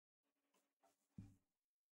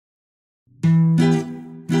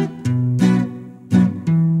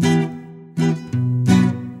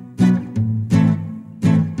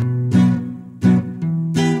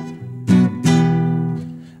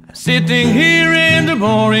sitting here in the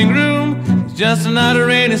boring room. It's just another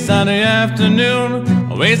rainy Sunday afternoon.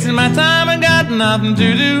 I'm wasting my time, I got nothing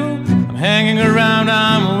to do. I'm hanging around,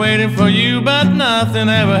 I'm waiting for you, but nothing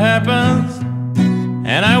ever happens.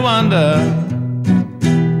 And I wonder,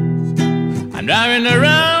 I'm driving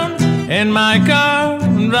around in my car.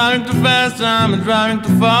 I'm driving too fast, I'm driving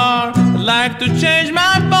too far. I'd like to change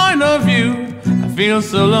my point of view. I feel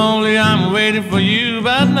so lonely, I'm waiting for you,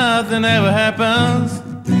 but nothing ever happens.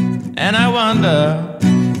 And I wonder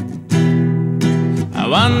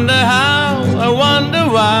how, I wonder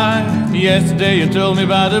why. Yesterday you told me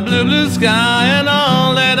about the blue, blue sky, and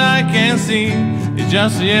all that I can see is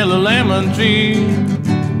just a yellow lemon tree.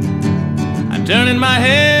 I'm turning my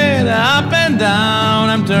head up and down.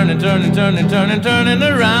 I'm turning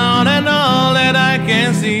around, and all that I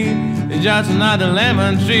can see is just another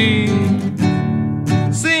lemon tree.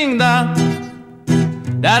 Sing da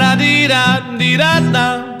da da dee da dee da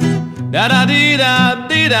da da da dee da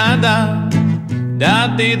dee da da da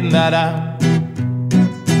dee da da.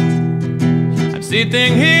 I'm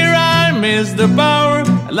sitting here, I miss the power.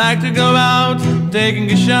 I'd like to go out,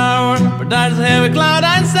 taking a shower, but I just have a cloud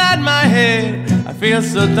inside my head. I feel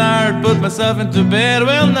so tired, put myself into bed.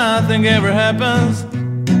 Well, nothing ever happens,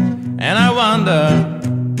 and I wonder.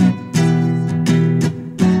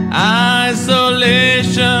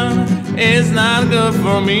 Isolation is not good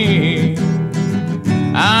for me.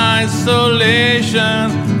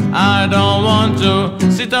 Isolation, I don't want to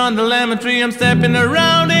sit on the lemon tree. I'm stepping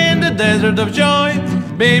around in the desert of joy.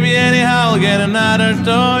 Baby, anyhow I'll get another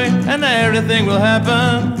toy, and everything will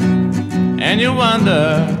happen. And you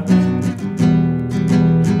wonder,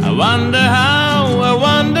 I wonder how, I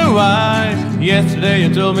wonder why. Yesterday you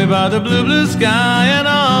told me about the blue, blue sky, and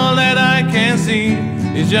all that I can see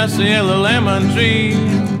is just a yellow lemon tree.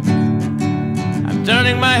 I'm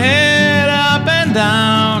turning my head up and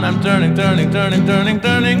down. I'm turning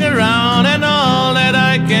around, and all that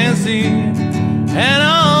I can see, and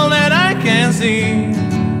all that I can see,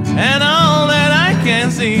 and all that I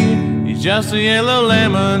can see is just a yellow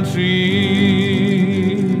lemon tree.